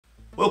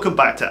Welcome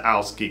back to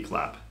Al's Geek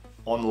Lab.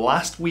 On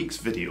last week's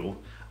video,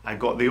 I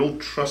got the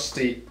old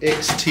trusty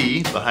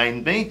XT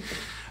behind me,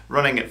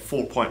 running at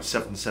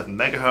 4.77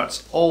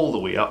 megahertz all the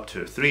way up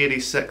to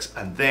 386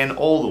 and then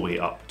all the way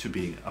up to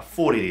being a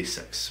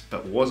 486.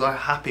 But was I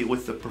happy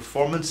with the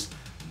performance?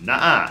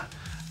 Nah.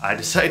 I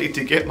decided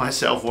to get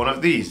myself one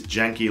of these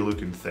janky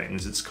looking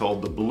things. It's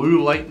called the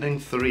Blue Lightning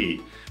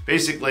 3.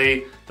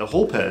 Basically, the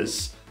hope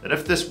is that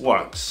if this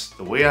works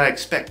the way I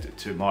expect it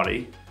to,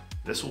 Marty,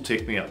 this will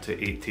take me up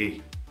to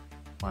 80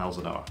 miles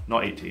an hour.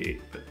 Not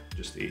 88, but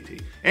just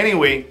 80.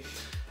 Anyway,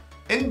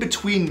 in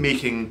between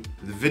making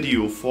the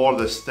video for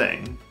this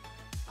thing,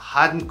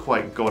 I hadn't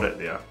quite got it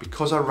there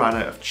because I ran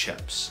out of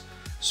chips.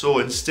 So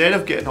instead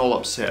of getting all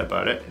upset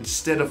about it,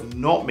 instead of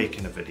not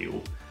making a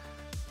video,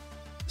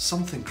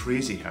 something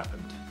crazy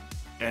happened.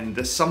 And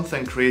this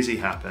something crazy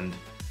happened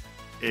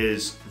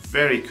is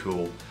very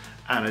cool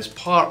and is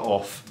part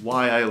of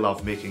why I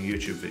love making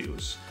YouTube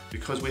videos,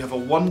 because we have a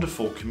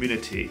wonderful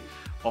community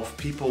of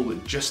people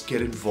that just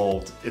get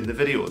involved in the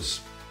videos.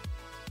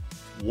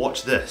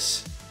 Watch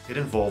this, it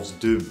involves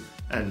Doom,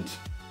 and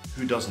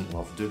who doesn't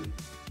love Doom?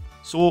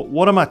 So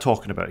what am I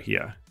talking about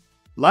here?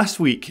 Last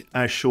week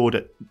I showed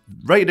it,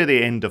 right at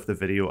the end of the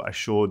video, I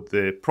showed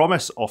the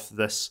promise of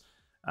this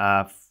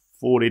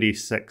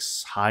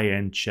 486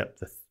 high-end chip,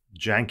 the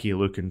janky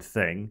looking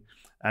thing,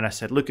 and I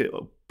said, look,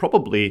 it'll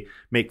probably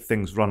make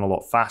things run a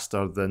lot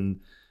faster than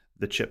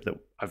the chip that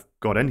I've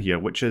got in here,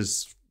 which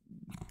is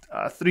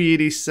a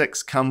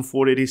 386 CAM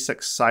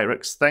 486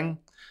 Cyrix thing,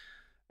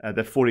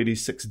 the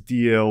 486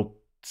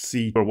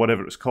 DLC or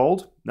whatever it's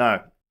called.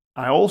 Now,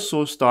 I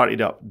also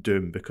started up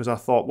Doom because I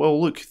thought, well,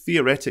 look,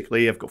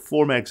 theoretically, I've got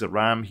 4 megs of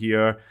RAM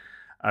here.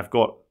 I've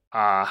got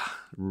a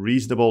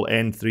reasonable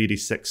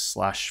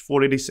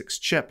N386/486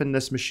 chip in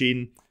this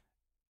machine.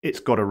 It's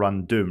got to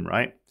run Doom,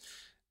 right?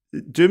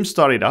 Doom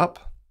started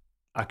up.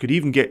 I could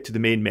even get to the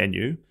main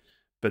menu,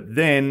 but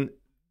then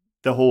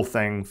the whole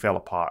thing fell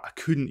apart. I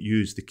couldn't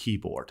use the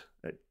keyboard.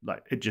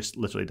 It just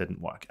literally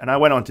didn't work. And I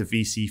went on to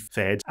VC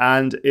Fed,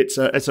 and it's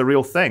a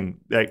real thing.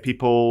 Like,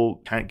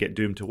 people can't get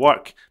Doom to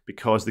work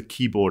because the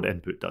keyboard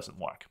input doesn't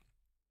work.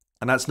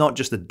 And that's not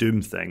just a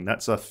Doom thing.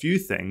 That's a few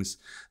things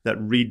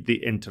that read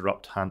the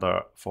interrupt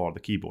handler for the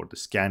keyboard, the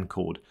scan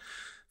code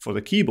for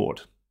the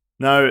keyboard.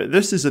 Now,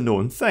 this is a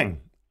known thing.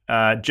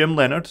 Jim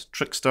Leonard,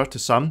 Trixter to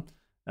some,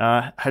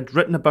 had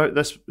written about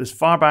this as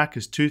far back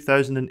as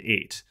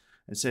 2008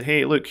 and said,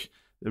 hey, look,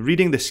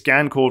 reading the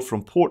scan code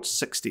from port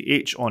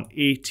 60H on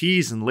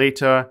ATs and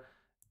later,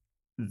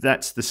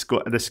 that's the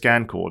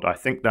scan code. I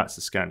think that's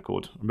the scan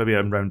code. Or maybe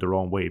I'm round the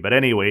wrong way. But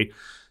anyway,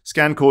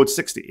 scan code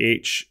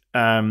 60H,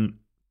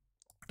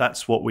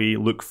 that's what we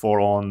look for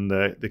on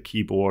the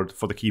keyboard,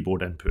 for the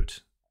keyboard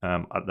input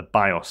at the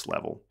BIOS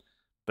level.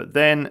 But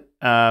then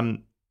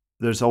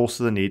there's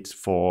also the need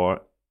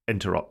for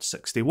interrupt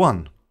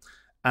 61.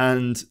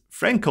 And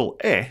Frenkel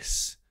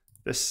S,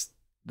 this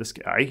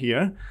guy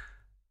here,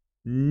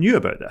 knew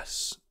about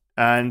this.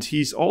 And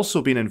he's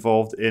also been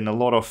involved in a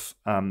lot of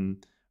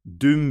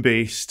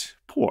Doom-based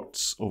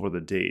ports over the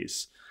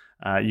days.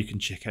 You can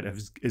check out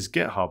his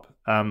GitHub.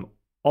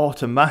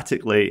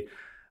 Automatically,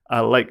 I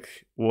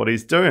like what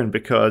he's doing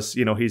because,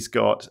 you know, he's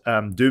got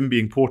Doom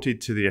being ported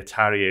to the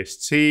Atari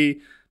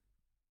ST.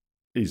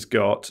 He's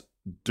got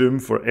Doom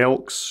for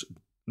Elks,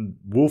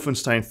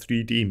 Wolfenstein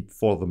 3D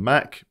for the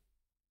Mac,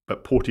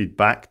 but ported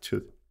back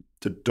to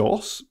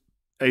DOS.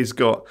 He's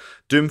got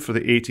Doom for the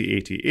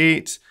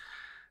 8088.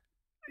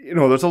 You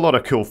know, there's a lot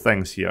of cool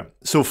things here.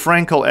 So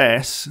Frenkel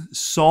S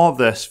saw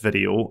this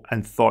video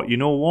and thought, you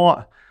know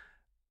what?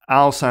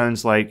 Al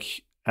sounds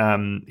like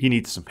he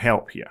needs some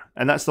help here.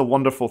 And that's the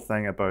wonderful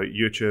thing about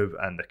YouTube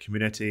and the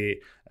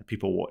community and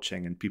people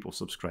watching and people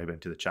subscribing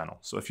to the channel.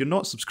 So if you're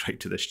not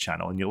subscribed to this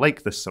channel and you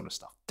like this sort of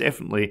stuff,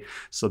 definitely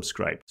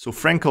subscribe. So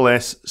Frenkel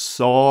S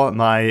saw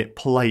my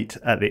plight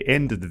at the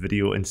end of the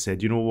video and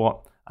said, you know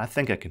what? I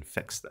think I can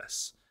fix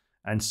this.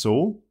 And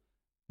so,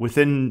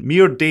 within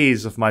mere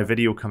days of my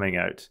video coming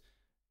out,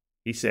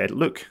 he said,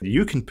 look,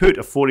 you can put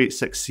a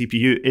 486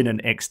 CPU in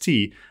an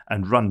XT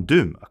and run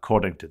Doom,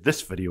 according to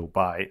this video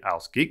by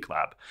Al's Geek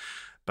Lab,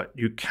 but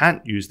you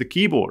can't use the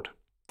keyboard.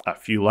 A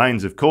few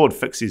lines of code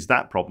fixes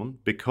that problem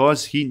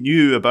because he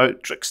knew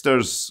about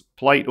Trixter's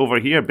plight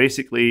over here.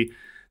 Basically,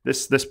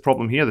 this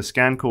problem here, the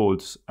scan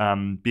codes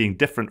being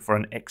different for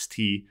an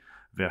XT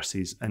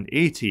versus an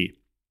AT.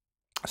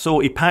 So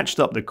he patched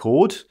up the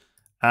code,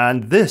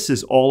 and this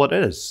is all it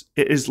is.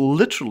 It is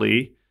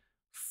literally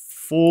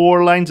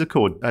 4 lines of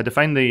code.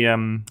 Define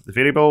the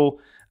variable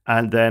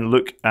and then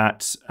look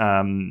at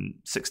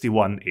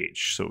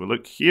 61H. So we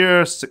look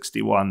here,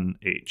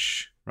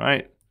 61H,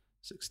 right?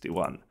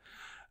 61.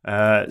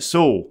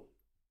 So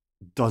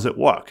does it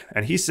work?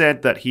 And he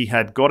said that he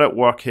had got it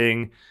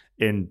working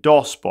in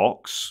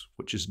DOSBox,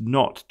 which is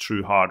not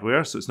true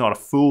hardware. So it's not a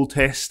full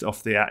test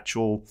of the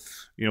actual,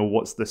 you know,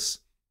 what's this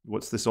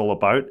all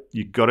about?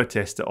 You've got to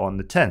test it on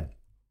the tin.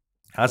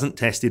 Hasn't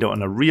tested it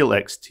on a real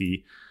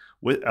XT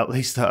with at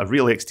least a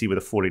real XT with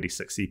a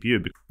 486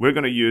 CPU. We're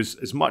going to use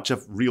as much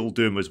of real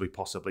Doom as we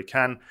possibly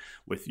can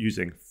with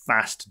using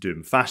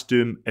FastDoom.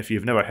 FastDoom, if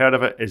you've never heard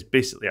of it, is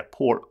basically a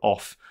port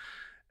of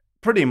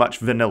pretty much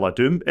vanilla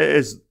Doom. It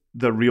is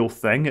the real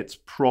thing. It's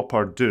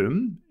proper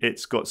Doom.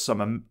 It's got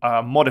some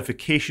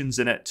modifications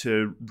in it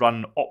to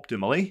run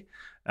optimally.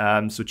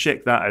 So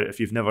check that out if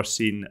you've never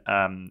seen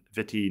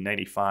VT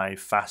 95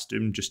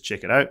 FastDoom. Just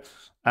check it out.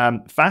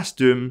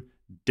 FastDoom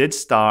did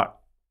start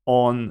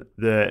on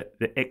the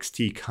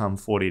XT Cam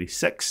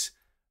 486,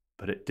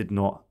 but it did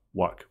not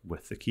work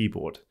with the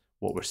keyboard.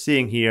 What we're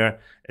seeing here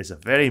is a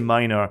very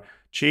minor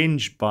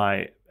change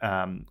by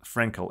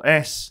Frankel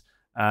S,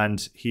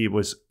 and he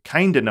was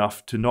kind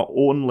enough to not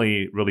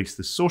only release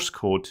the source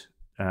code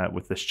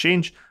with this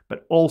change,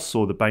 but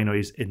also the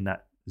binaries in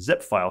that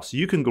zip file. So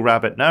you can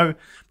grab it now,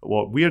 but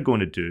what we're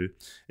going to do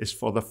is,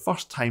 for the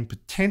first time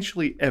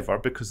potentially ever,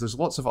 because there's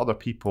lots of other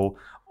people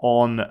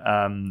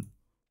on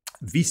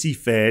VC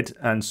Fed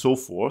and so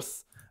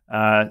forth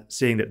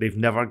saying that they've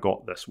never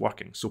got this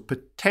working. So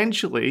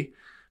potentially,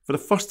 for the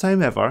first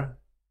time ever,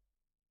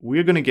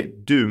 we're going to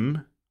get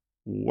Doom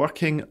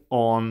working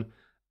on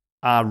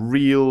a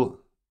real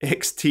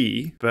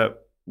XT,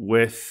 but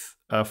with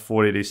a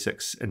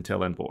 486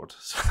 Intel Inboard.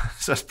 So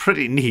that's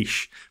pretty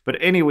niche. But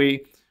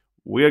anyway,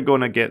 we're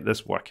going to get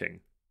this working,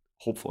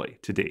 hopefully,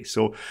 today.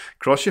 So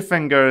cross your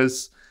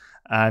fingers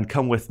and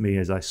come with me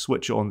as I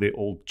switch on the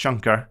old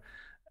chunker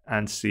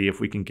and see if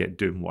we can get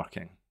Doom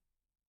working.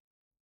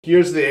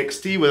 Here's the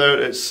XT without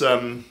its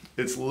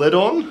lid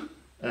on,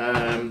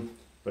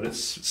 but it's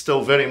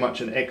still very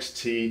much an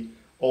XT,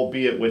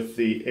 albeit with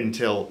the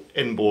Intel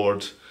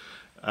Inboard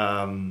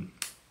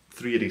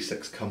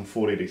 386 cum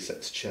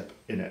 486 chip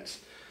in it.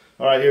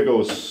 Alright, here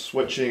goes,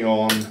 switching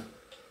on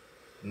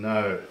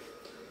now.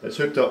 It's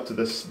hooked up to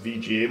this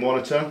VGA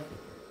monitor.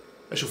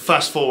 I shall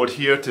fast forward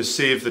here to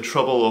save the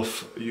trouble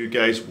of you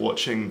guys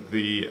watching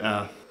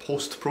the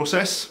post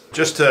process.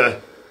 Just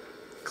to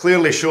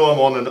clearly show I'm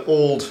on an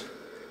old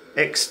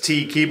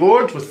XT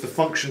keyboard with the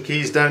function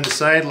keys down the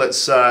side.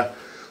 Let's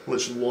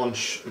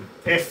launch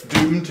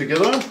FDoom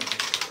together.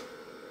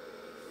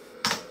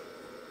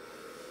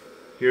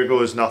 Here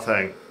goes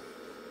nothing.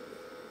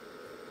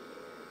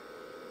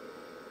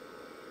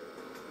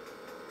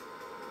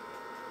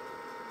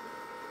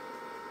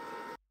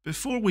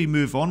 Before we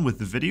move on with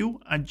the video,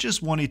 I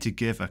just wanted to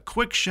give a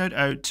quick shout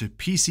out to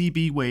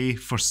PCBWay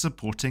for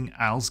supporting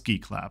Al's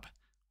Geek Lab.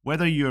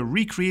 Whether you're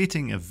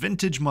recreating a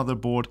vintage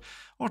motherboard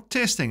or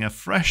testing a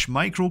fresh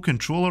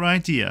microcontroller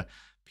idea,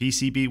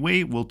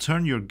 PCBWay will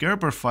turn your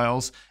Gerber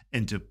files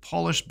into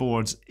polished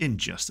boards in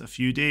just a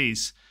few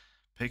days.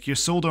 Pick your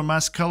solder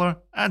mask color,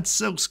 add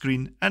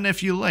silkscreen, and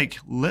if you like,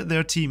 let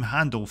their team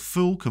handle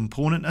full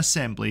component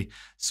assembly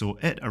so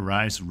it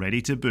arrives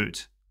ready to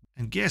boot.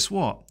 And guess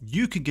what?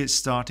 You could get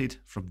started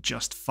from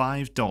just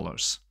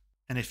 $5.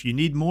 And if you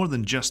need more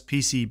than just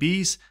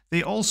PCBs,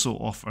 they also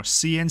offer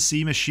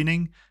CNC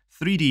machining,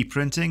 3D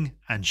printing,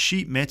 and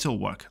sheet metal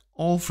work,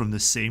 all from the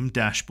same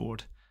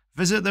dashboard.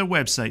 Visit their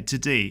website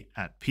today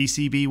at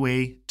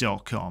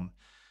PCBWay.com.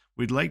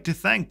 We'd like to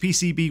thank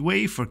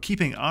PCBWay for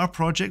keeping our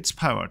projects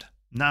powered.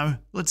 Now,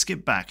 let's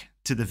get back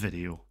to the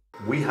video.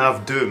 We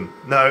have Doom.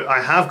 Now,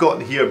 I have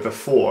gotten here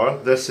before.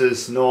 This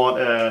is not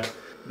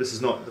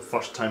the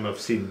first time I've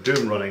seen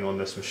Doom running on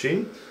this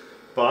machine,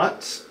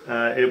 but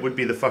it would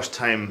be the first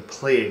time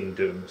playing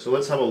Doom. So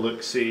let's have a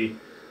look, see.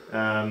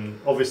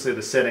 Obviously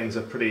the settings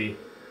are pretty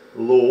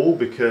low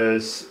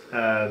because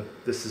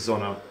this is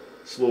on a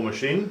slow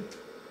machine.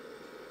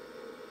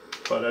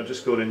 But I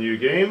just go to new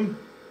game,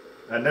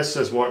 and this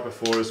has worked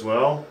before as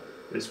well.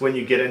 It's when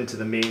you get into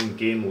the main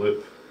game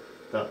loop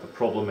that the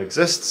problem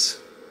exists.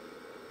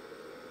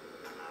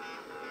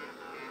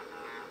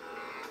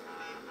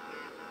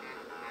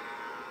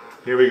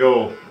 Here we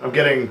go. I'm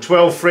getting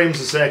 12 frames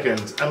a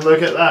second, and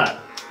look at that.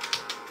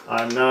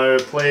 I'm now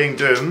playing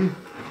Doom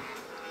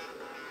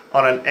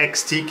on an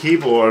XT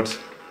keyboard.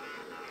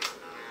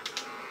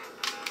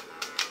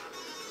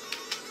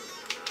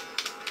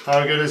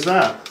 How good is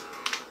that?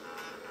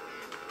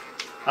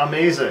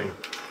 Amazing.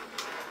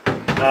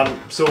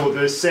 So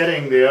the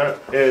setting there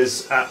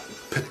is at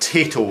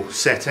potato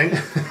setting.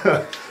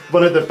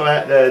 One of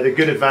the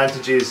good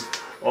advantages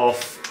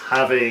of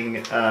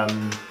having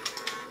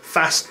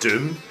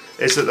FastDoom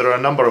is that there are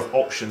a number of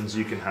options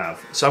you can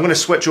have. So I'm going to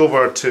switch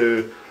over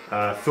to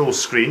full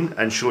screen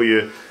and show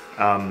you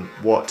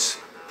what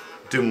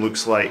Doom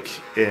looks like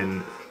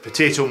in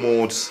potato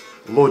modes,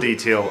 low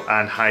detail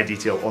and high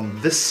detail on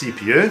this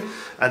CPU,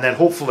 and then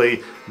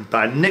hopefully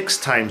by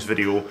next time's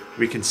video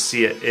we can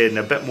see it in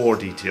a bit more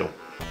detail.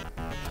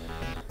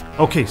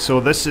 Okay, so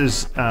this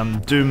is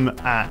Doom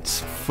at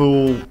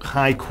full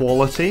high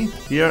quality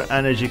here,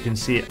 and as you can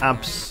see,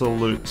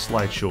 absolute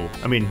slideshow.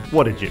 I mean,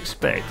 what did you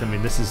expect? I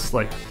mean, this is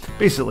like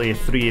basically a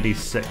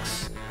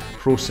 386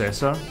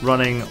 processor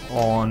running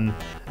on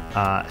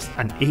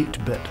an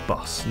 8-bit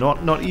bus,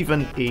 not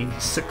even a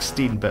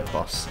 16-bit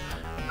bus.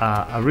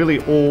 A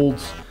really old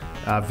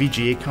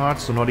VGA card,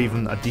 so not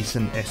even a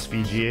decent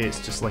SVGA. It's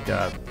just like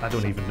a, I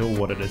don't even know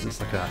what it is. It's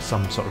like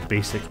some sort of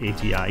basic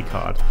ATI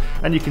card,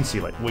 and you can see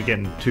like we're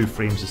getting 2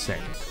 frames a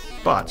second.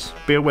 But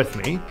bear with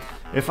me.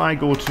 If I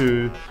go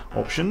to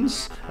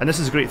options, and this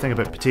is a great thing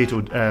about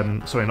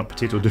FastDoom.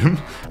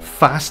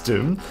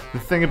 The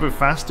thing about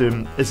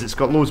FastDoom is it's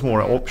got loads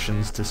more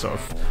options to sort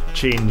of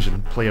change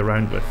and play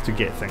around with to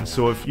get things.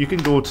 So if you can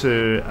go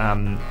to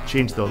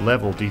change the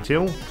level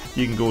detail,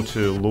 you can go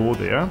to low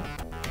there,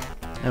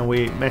 and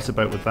we mess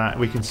about with that.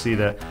 We can see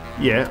that,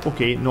 yeah,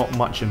 okay, not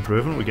much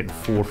improvement. We're getting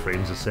 4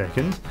 frames a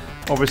second.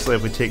 Obviously,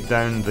 if we take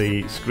down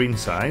the screen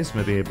size,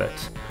 maybe a bit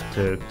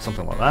to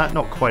something like that,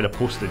 not quite a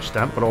postage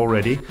stamp, but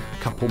already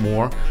a couple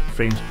more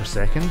frames per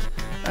second.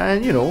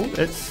 And you know,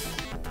 it's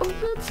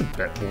a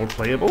bit more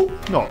playable.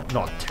 Not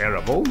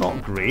terrible,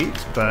 not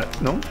great,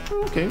 but no,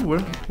 okay,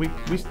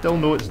 we still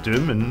know it's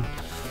Doom and,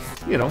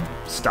 you know,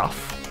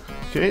 stuff.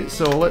 Okay,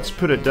 so let's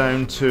put it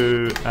down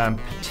to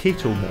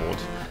potato mode.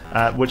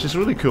 Which is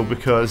really cool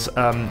because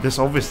this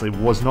obviously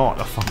was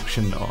not a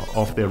function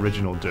of the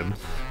original Doom,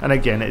 and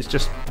again it's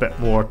just a bit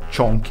more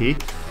chonky,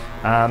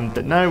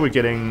 but now we're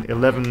getting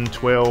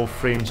 11-12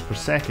 frames per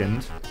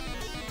second,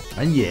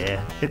 and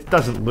yeah, it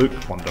doesn't look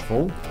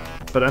wonderful,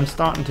 but I'm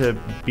starting to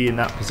be in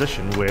that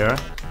position where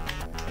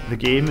the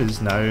game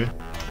is now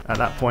at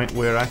that point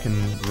where I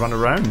can run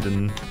around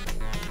and,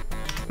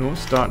 you know,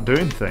 start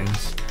doing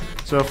things.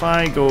 So if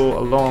I go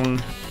along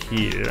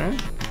here,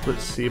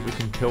 let's see if we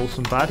can kill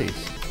some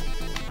baddies.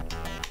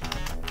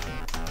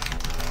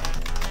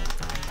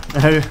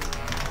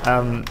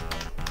 Now,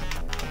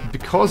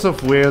 because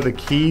of where the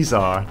keys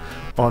are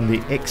on the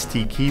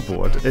XT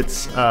keyboard,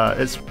 it's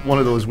one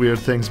of those weird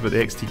things about the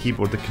XT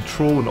keyboard. The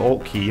Control and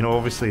Alt key, you know,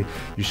 obviously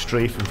you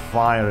strafe and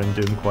fire and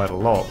Doom quite a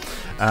lot.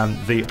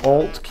 The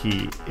Alt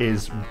key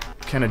is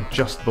kind of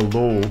just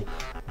below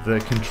the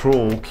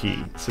Control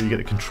key, so you get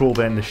the Control,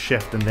 then the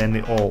Shift, and then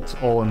the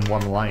Alt, all in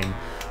one line.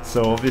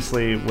 So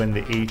obviously, when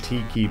the AT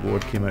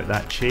keyboard came out,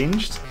 that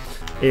changed.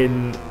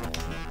 In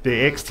the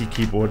XT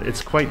keyboard,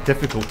 it's quite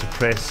difficult to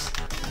press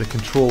the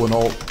Control and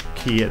Alt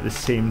key at the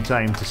same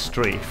time to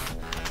strafe.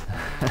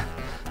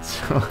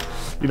 So,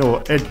 you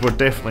know, we're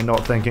definitely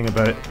not thinking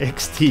about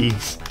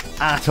XTs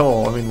at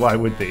all. I mean, why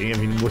would they? I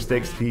mean, most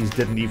XTs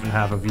didn't even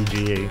have a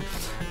VGA.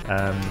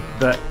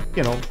 But,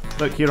 you know,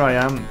 look, here I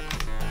am,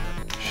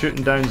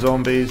 shooting down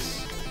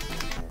zombies,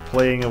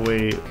 playing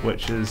away,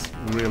 which is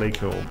really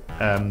cool.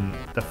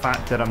 The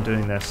fact that I'm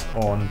doing this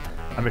on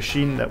a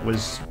machine that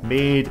was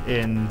made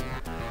in,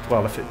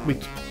 well, if we're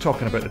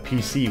talking about the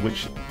PC,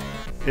 which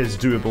is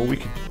doable,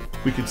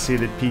 we could say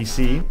that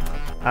PC.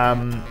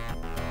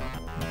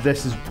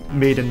 This is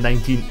made in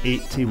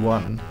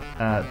 1981.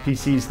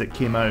 PCs that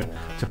came out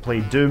to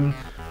play Doom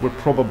were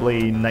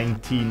probably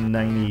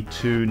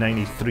 1992,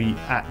 93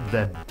 at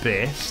the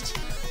best.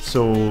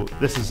 So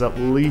this is at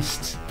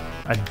least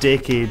a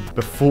decade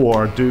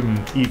before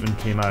Doom even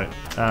came out.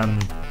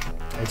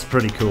 It's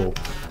pretty cool.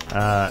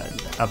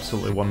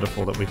 Absolutely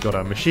wonderful that we've got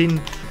a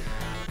machine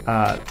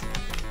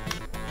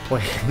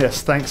playing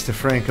this thanks to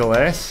Frank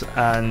OS,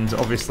 and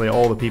obviously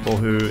all the people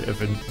who have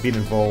been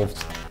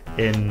involved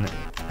in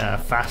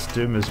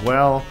FastDoom as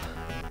well.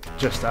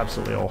 Just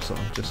absolutely awesome,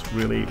 just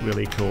really,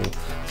 really cool.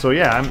 So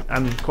yeah,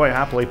 I'm quite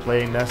happily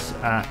playing this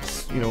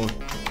at, you know,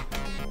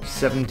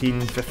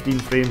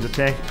 17-15 frames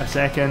a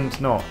second.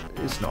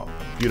 It's not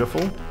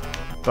beautiful,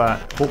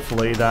 but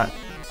hopefully that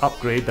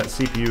upgrade, that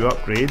CPU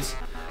upgrades,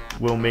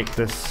 will make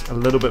this a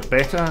little bit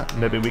better.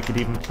 Maybe we could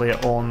even play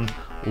it on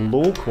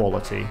low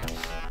quality,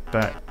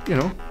 but you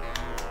know,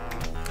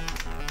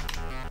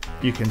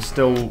 you can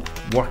still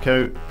work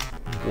out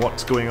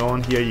what's going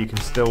on here, you can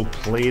still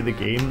play the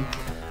game.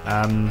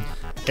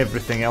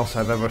 Everything else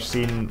I've ever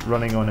seen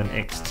running on an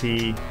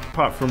XT,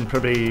 apart from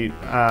probably,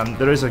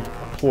 there is a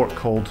port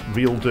called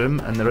Real Doom,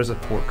 and there is a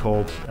port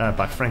called,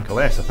 by Frank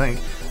OS I think,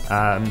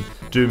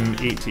 Doom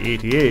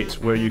 8088,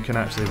 where you can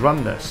actually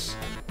run this,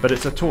 but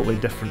it's a totally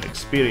different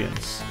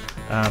experience.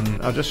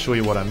 I'll just show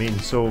you what I mean.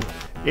 So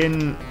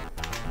in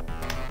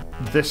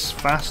this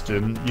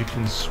FastDoom, you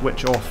can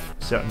switch off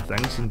certain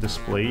things in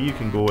display. You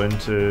can go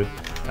into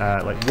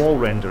like wall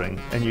rendering,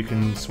 and you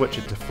can switch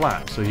it to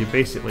flat, so you're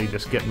basically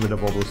just getting rid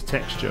of all those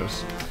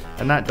textures,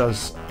 and that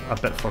does a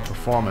bit for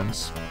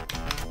performance,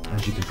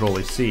 as you can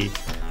probably see.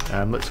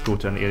 Let's go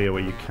to an area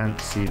where you can't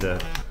see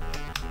the...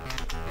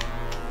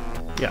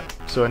 Yeah,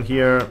 so in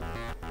here,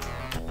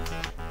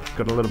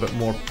 got a little bit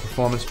more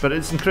performance, but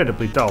it's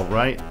incredibly dull,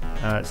 right?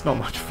 It's not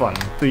much fun.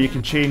 So you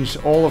can change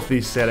all of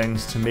these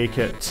settings to make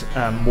it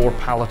more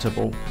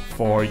palatable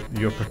for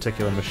your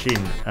particular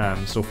machine.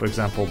 So for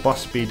example,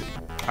 bus speed,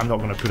 I'm not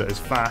going to put it as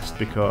fast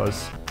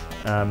because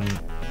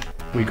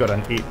we got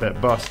an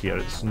 8-bit bus here.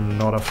 It's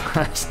not a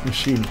fast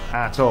machine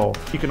at all.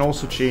 You can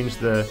also change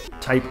the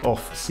type of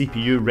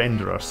CPU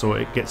renderer, so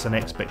it gets an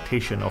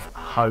expectation of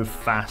how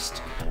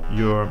fast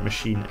your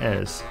machine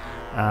is.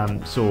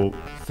 So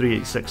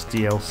 386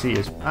 DLC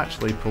is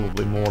actually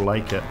probably more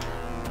like it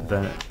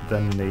than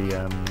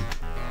the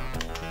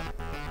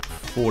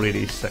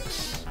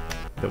 486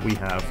 that we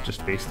have,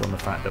 just based on the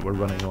fact that we're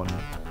running on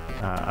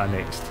an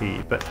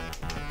XT. But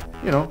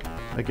you know,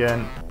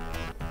 again,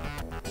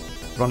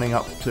 running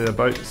up to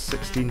about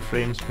 16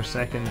 frames per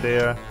second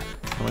there,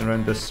 coming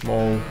around this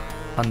small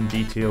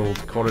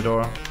undetailed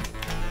corridor.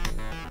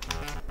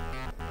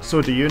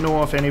 So do you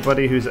know of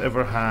anybody who's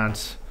ever had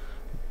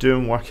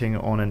Doom working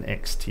on an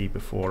XT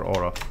before,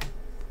 or a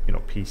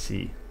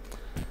PC?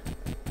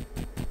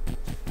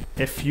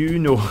 If you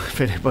know of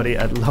anybody,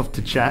 I'd love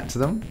to chat to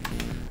them.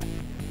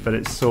 But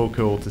it's so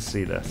cool to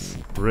see this.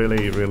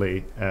 Really,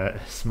 really,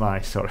 it's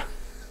my sort of,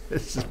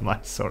 this is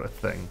my sort of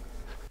thing.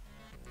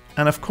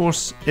 And of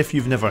course, if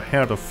you've never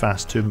heard of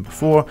FastDoom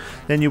before,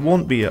 then you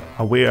won't be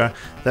aware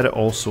that it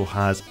also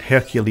has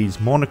Hercules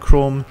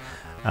monochrome,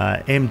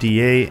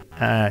 MDA,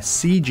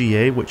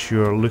 CGA, which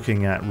you're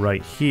looking at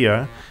right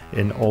here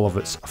in all of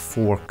its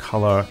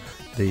 4-color,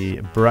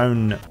 the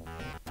brownish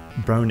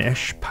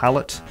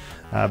palette.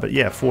 But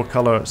yeah,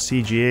 4-color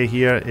CGA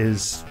here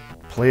is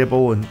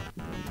playable and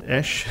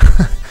ish.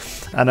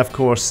 And of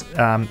course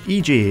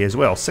EGA as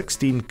well,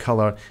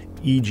 16-color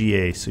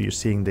EGA, so you're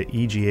seeing the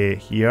EGA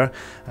here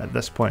at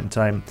this point in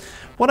time.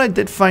 What I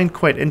did find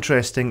quite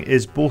interesting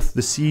is both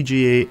the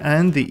CGA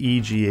and the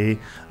EGA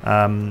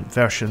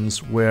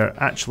versions were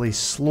actually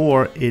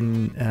slower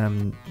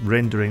in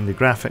rendering the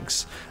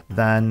graphics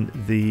than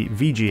the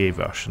VGA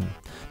version.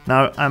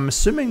 Now I'm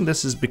assuming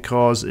this is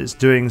because it's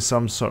doing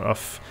some sort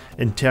of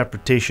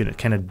interpretation, it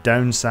kind of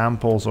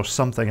downsamples or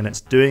something, and it's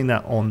doing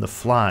that on the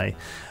fly.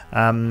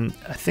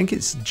 I think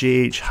it's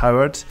J.H.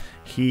 Howard.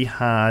 He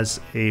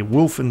has a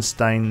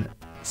Wolfenstein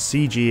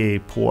CGA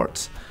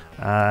port,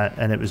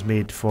 and it was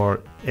made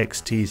for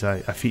XTs. I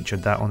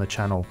featured that on the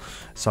channel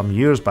some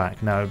years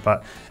back now,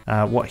 but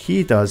what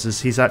he does is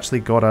he's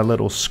actually got a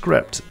little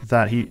script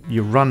that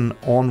you run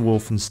on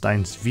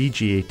Wolfenstein's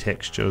VGA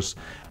textures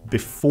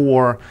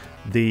before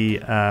the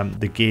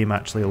game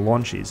actually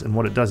launches, and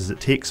what it does is it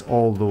takes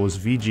all those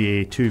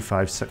VGA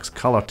 256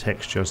 color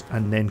textures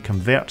and then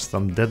converts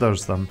them,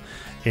 dithers them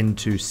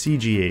into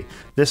CGA.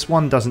 This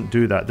one doesn't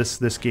do that.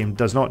 This game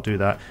does not do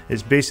that.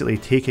 It's basically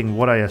taking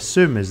what I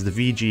assume is the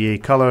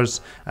VGA colors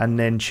and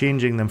then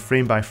changing them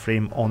frame by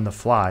frame on the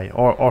fly,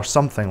 or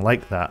something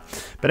like that.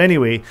 But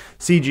anyway,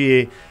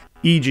 CGA,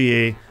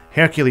 EGA,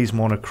 Hercules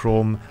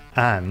monochrome,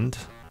 and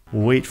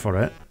wait for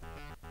it,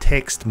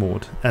 text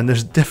mode. And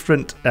there's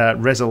different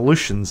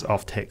resolutions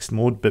of text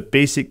mode, but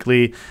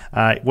basically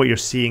what you're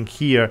seeing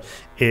here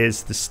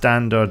is the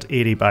standard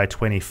 80 by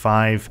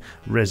 25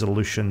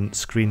 resolution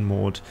screen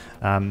mode.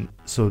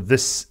 So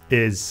this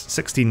is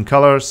 16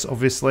 colors,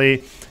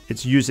 obviously.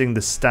 It's using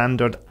the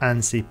standard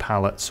ANSI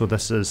palette, so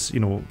this is,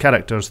 you know,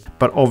 characters,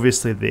 but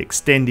obviously the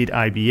extended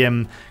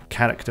IBM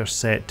character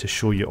set to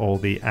show you all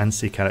the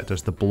ANSI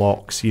characters, the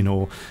blocks, you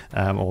know,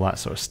 all that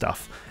sort of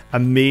stuff.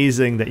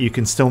 Amazing that you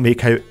can still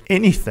make out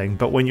anything,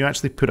 but when you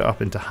actually put it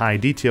up into high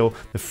detail,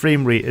 the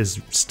frame rate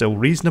is still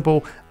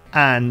reasonable,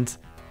 and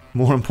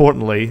more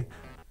importantly,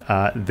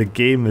 the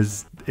game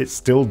it's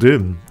still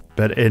Doom,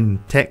 but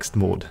in text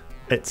mode.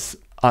 It's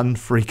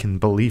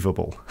unfreaking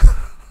believable.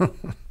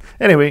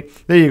 Anyway,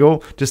 there you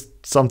go,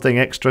 just something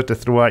extra to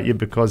throw at you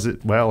because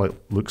it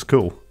looks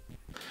cool.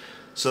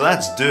 So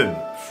that's Doom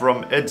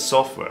from id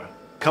Software,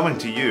 coming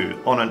to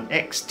you on an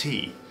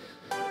XT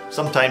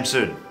sometime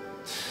soon.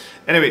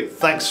 Anyway,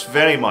 thanks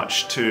very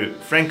much to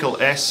Frenkel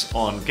S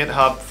on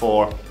GitHub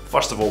for,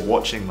 first of all,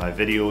 watching my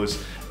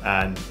videos,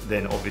 and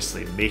then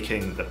obviously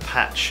making the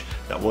patch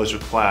that was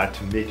required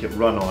to make it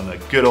run on a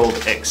good old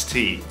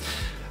XT.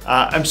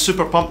 I'm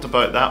super pumped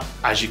about that,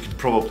 as you can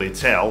probably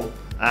tell,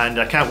 and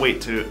I can't wait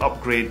to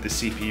upgrade the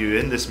CPU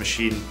in this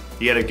machine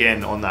yet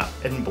again on that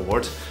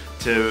inboard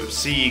to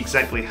see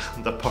exactly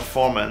the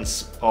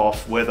performance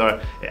of whether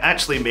it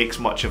actually makes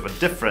much of a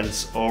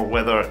difference or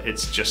whether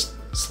it's just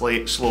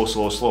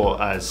slow,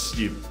 as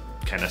you've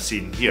kind of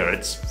seen here.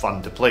 It's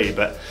fun to play,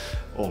 but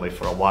only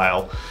for a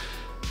while.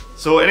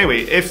 So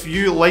anyway, if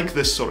you like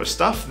this sort of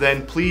stuff,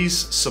 then please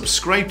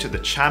subscribe to the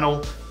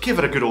channel, give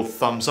it a good old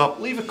thumbs up,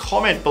 leave a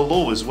comment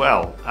below as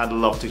well. I'd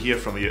love to hear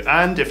from you.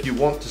 And if you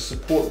want to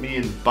support me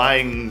in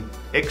buying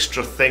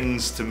extra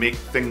things to make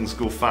things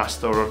go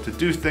faster or to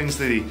do things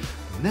that you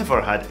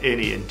never had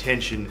any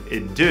intention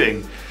in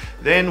doing,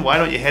 then why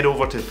don't you head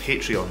over to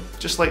Patreon,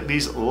 just like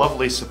these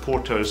lovely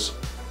supporters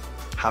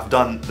have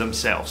done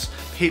themselves.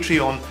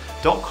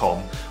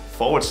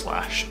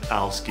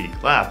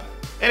 Patreon.com/AlsGeekLab.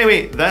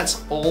 Anyway,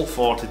 that's all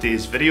for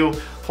today's video.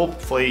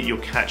 Hopefully you'll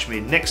catch me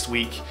next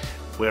week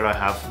where I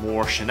have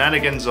more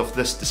shenanigans of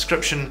this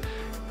description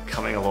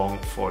coming along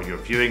for your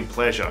viewing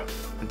pleasure.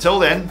 Until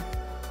then,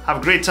 have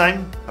a great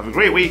time, have a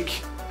great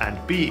week, and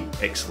be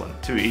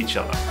excellent to each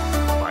other.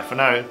 Bye for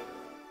now.